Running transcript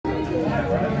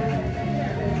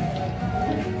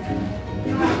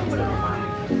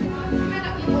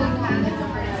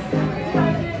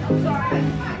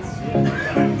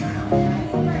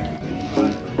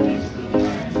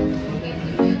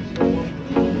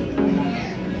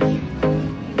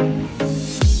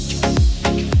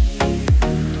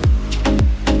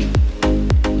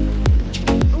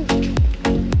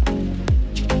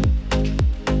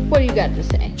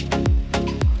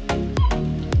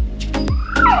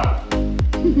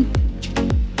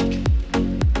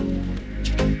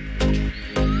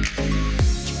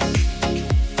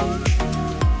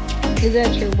Is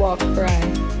that your walk cry?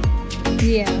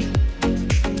 Yeah.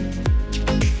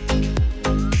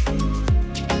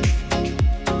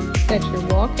 That's your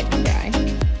walking cry.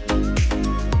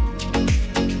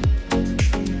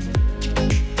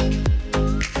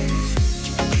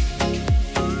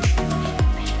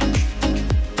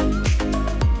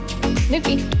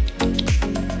 Snoopy.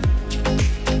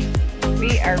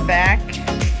 We are back,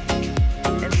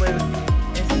 and Luke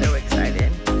is so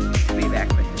excited to be back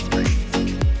with his friends.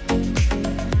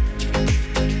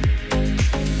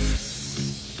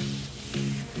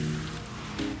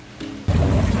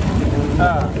 I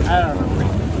don't know.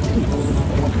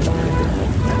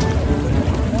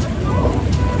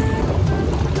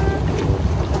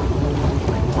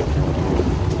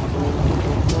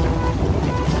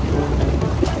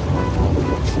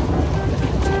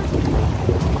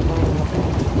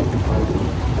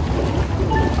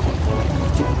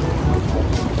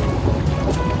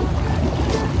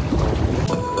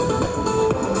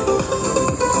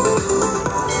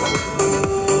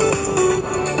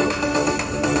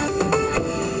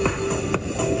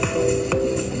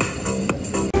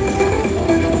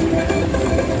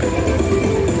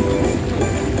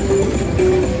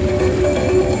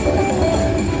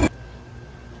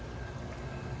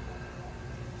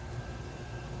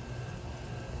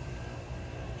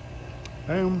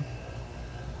 Boom.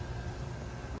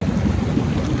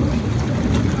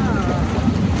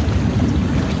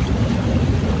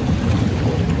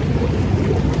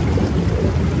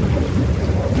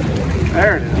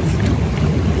 There it is.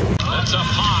 That's up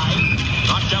high.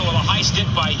 Knocked down with a high stick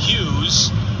by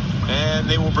Hughes. And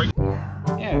they will bring...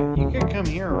 Yeah, you could come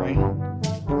here, right?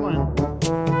 Come on.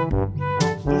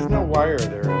 There's no wire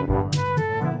there anymore.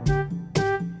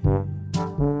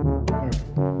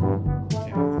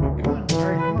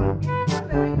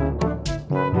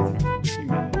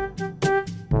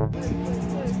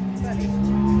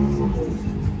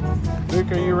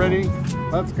 Luke, are you ready?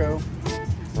 Let's go.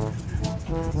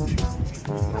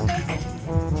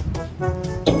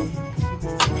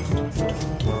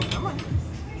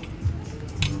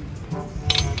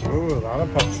 Ooh, a lot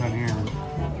of pups in here.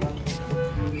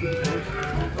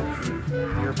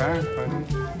 You're back, buddy.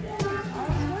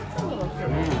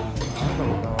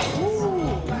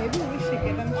 Ooh, maybe we should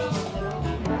give him some.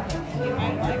 You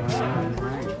might like that.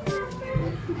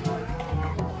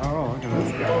 Oh, look at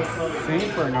this guy. St.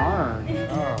 Bernard.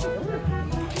 Oh.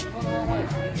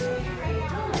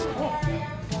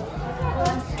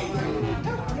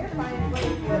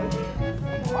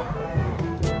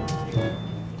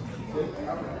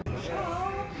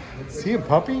 Is he a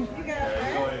puppy? He's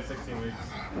only 16 weeks.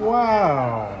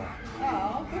 Wow.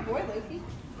 Oh, good boy, Lucy.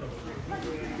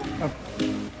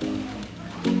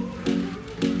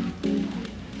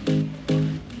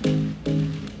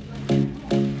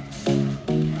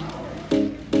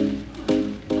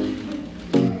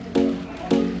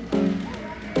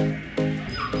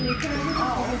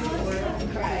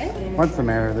 What's the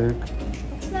matter, Luke?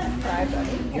 It's not cry,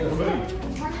 buddy.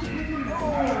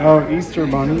 Oh, Easter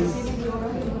bunnies.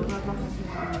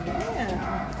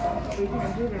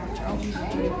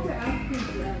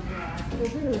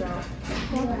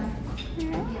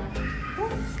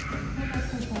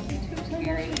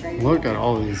 Look at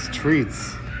all these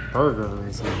treats,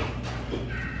 burgers. And...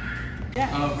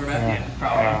 Oh, for that,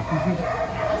 probably.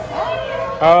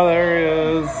 Oh, there he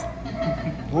is.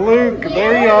 Luke,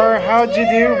 there you are. How'd you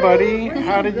do, buddy?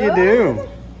 How did you do?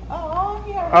 Oh,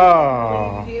 yeah.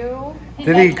 Oh.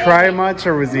 Did he cry much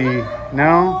or was he?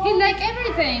 No? He liked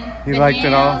everything. He liked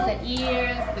it all? The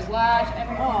ears, the watch,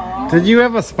 everything. Did you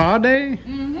have a spa day?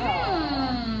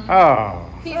 Mm-hmm. Oh.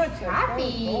 He's happy.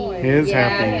 He is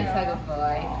happy. Yeah, he's a good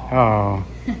boy. Oh.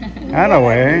 That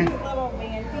away.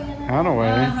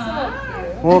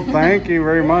 Well, thank you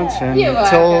very much. And You're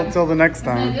welcome. till the next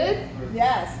time. Good?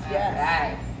 Yes, yes.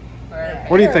 Right. Perfect.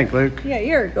 What do you think, Luke? Yeah,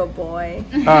 you're a good boy.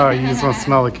 Oh, you just want to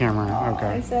smell the camera. He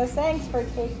Okay. says, thanks for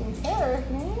taking care of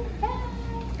me. All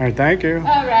right, thank you.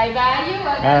 All right, bye. You're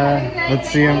welcome. Have a good night. Let's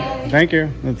see him. Thank you.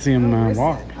 Let's see him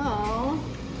walk. Oh,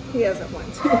 he hasn't won.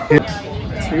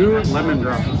 2 lemon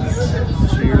drops.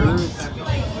 Cheers.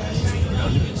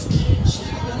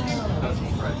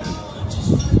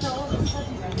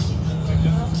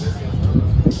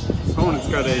 Oh, and it's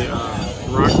got a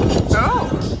rock. Oh,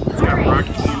 It's got rock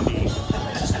candy.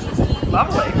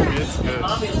 lovely. It's good.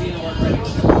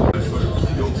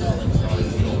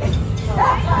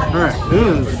 Alright,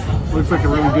 this looks like a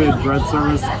really good bread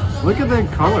service. Look at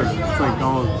that color. It's like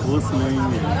all glistening.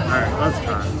 Alright, let's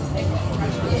try it.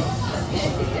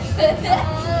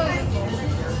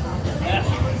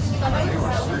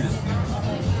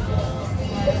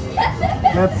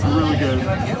 That's really good.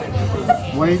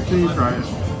 Wait till you try it.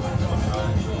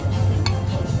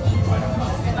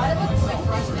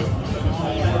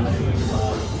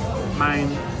 Mine.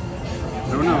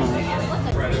 Oh no.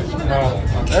 Oh,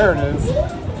 there it is. The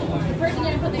person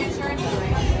didn't put the insurance on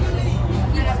it.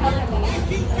 He was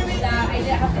telling me that I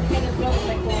didn't have to pay the bill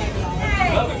like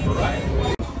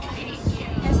 $400.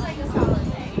 It's like this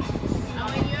holiday. Oh,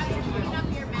 and you have to clean up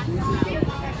your mess.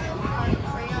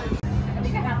 I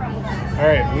think I have from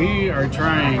Alright, we are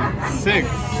trying 6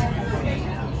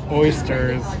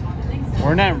 oysters.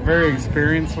 We're not very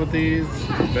experienced with these,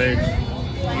 but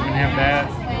even have that,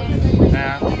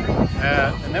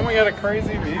 and then we got a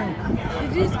crazy view.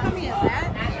 Did you just call me a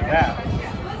bat?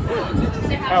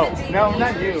 Yeah. Oh, no,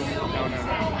 not you. No.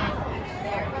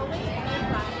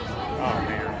 Oh,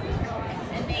 man.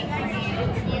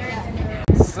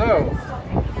 So,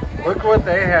 look what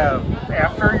they have.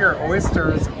 After your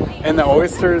oysters, and the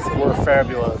oysters were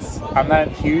fabulous. I'm not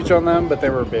huge on them, but they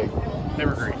were big. They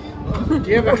were great.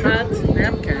 You have a hot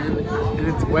napkin, and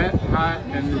it's wet, hot,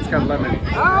 and it's got lemon.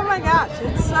 Oh my gosh,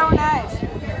 it's so nice.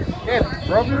 Yeah,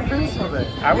 rub your face with it.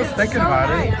 I was thinking about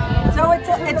it. So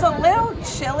it's a little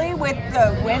chilly with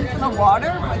the wind from the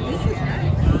water, but this is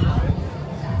nice.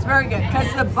 It's very good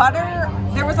because the butter,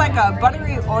 there was like a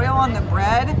buttery oil on the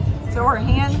bread, so our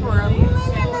hands were,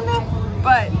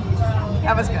 but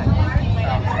that was good.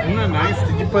 Oh, isn't that nice?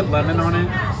 Did you put lemon on it?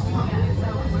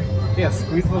 Yeah,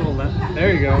 squeeze a little lemon.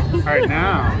 There you go. All right,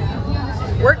 now.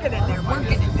 Work it in there, work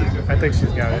it in there. I think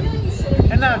she's got it.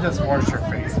 And now just wash your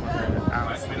face with it,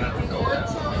 honestly.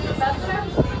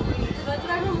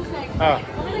 Oh.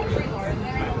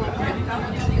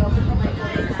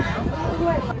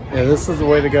 Yeah, this is the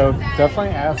way to go. Definitely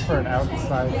ask for an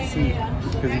outside seat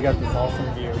because you got this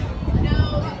awesome view.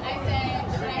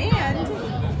 And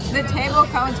the table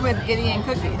comes with Gideon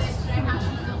cookies.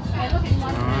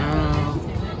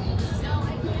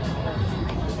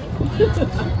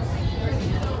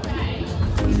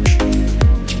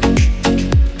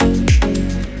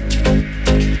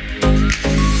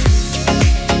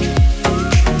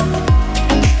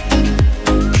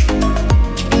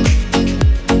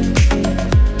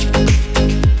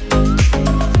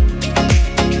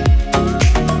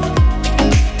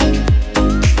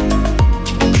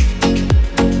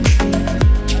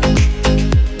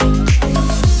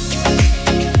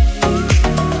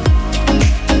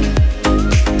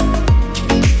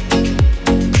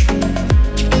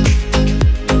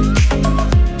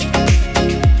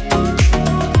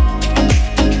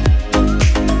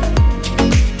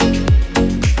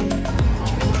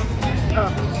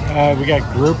 We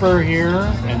got grouper here,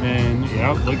 and then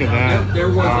look at that. There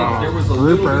was a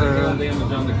grouper.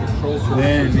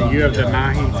 Then you have the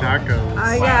Mahi Tacos.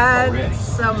 I got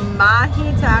some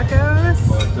Mahi Tacos.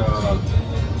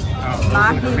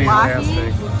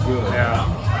 Fantastic.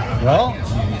 Yeah. Well,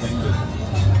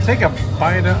 take a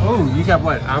bite of. Oh, you got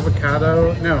what?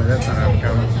 Avocado? No, that's not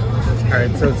avocado. All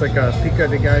right, so it's like a pico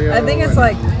de gallo. I think it's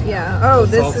like, yeah. Oh,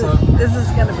 this salsa. is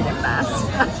gonna be a mess.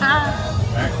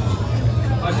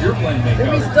 You're playing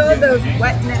makeup. We still have those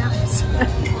wet naps.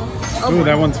 Ooh,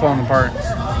 that one's falling apart.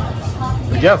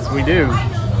 But yes, we do.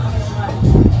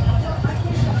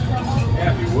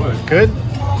 Yeah, if you would. Good?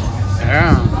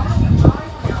 Yeah.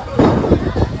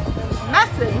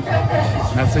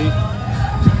 Messy?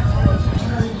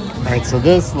 Alright, so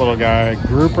this little guy,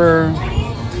 grouper.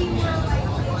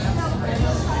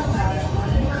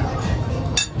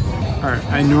 Alright,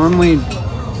 I normally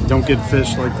don't get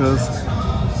fish like this.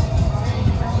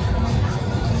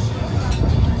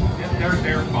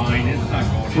 They're fine. It's not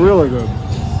going It's really good.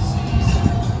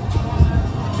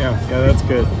 Yeah, that's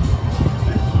good.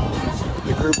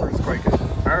 The grouper is quite good.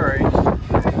 Alright.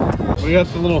 We got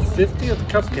the little 50th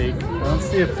cupcake. I don't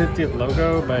see a 50th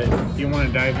logo, but if you want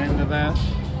to dive into that.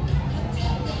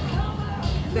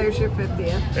 There's your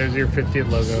 50th. There's your 50th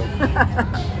logo.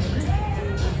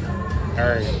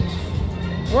 Alright.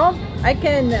 Well, I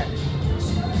can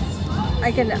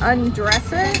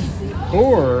undress it.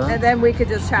 Or and then we could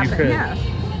just chop it in half.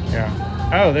 Yeah.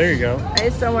 Oh, there you go. I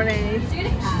just don't want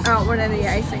any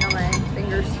icing on my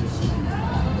fingers.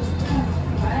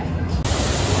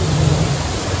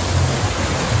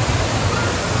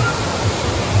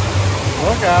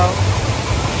 Look out.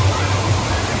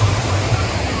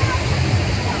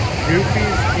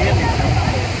 Goofy's candy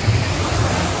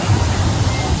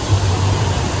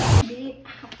company.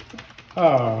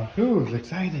 Oh, who's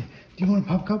excited? Do you want a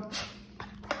pop cup?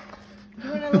 You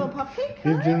want a little cupcake?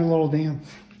 He's doing a little dance.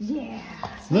 Yeah.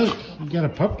 Look, you got a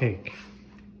cupcake.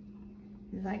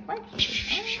 He's like, what?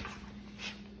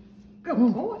 Good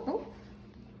boy. Oh.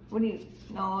 What do you?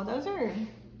 No, those are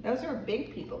Those are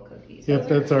big people cookies. Yep,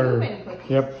 Those that's are our. human cookies.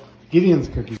 Yep, Gideon's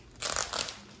cookie.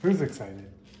 Who's excited?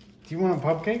 Do you want a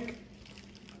pup cake?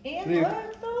 And Yeah.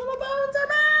 look, the little bones are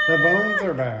back. The bones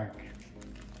are back.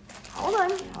 Hold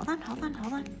on.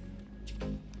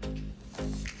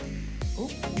 Oh,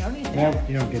 no need to. No,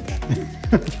 you don't get that.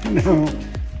 No,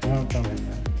 don't get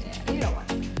that. Yeah, you don't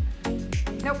want it.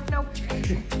 Nope.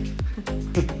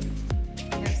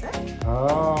 That's it.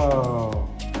 Oh.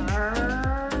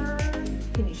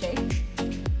 Can you shake?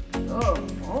 Oh.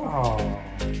 Oh.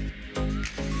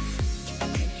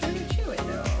 Make sure to chew it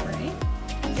though, right?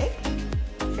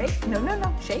 Shake. No.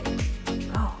 Shake.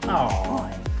 Oh. Oh.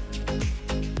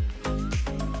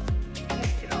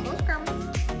 Get all those crumbs.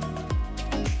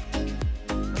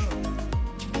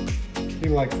 He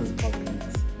likes his pumpkins.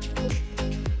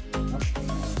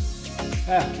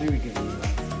 Maybe give him that.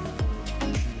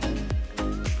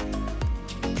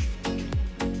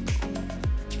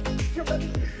 Here,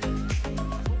 buddy.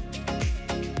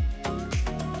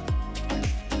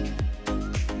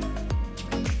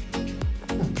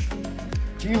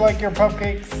 Do you like your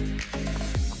cupcakes?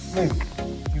 Luke,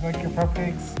 do you like your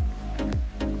cupcakes?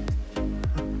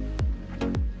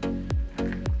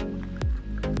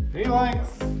 He likes.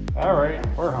 All right,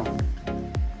 we're home.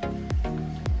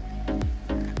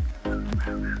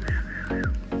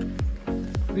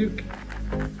 Luke.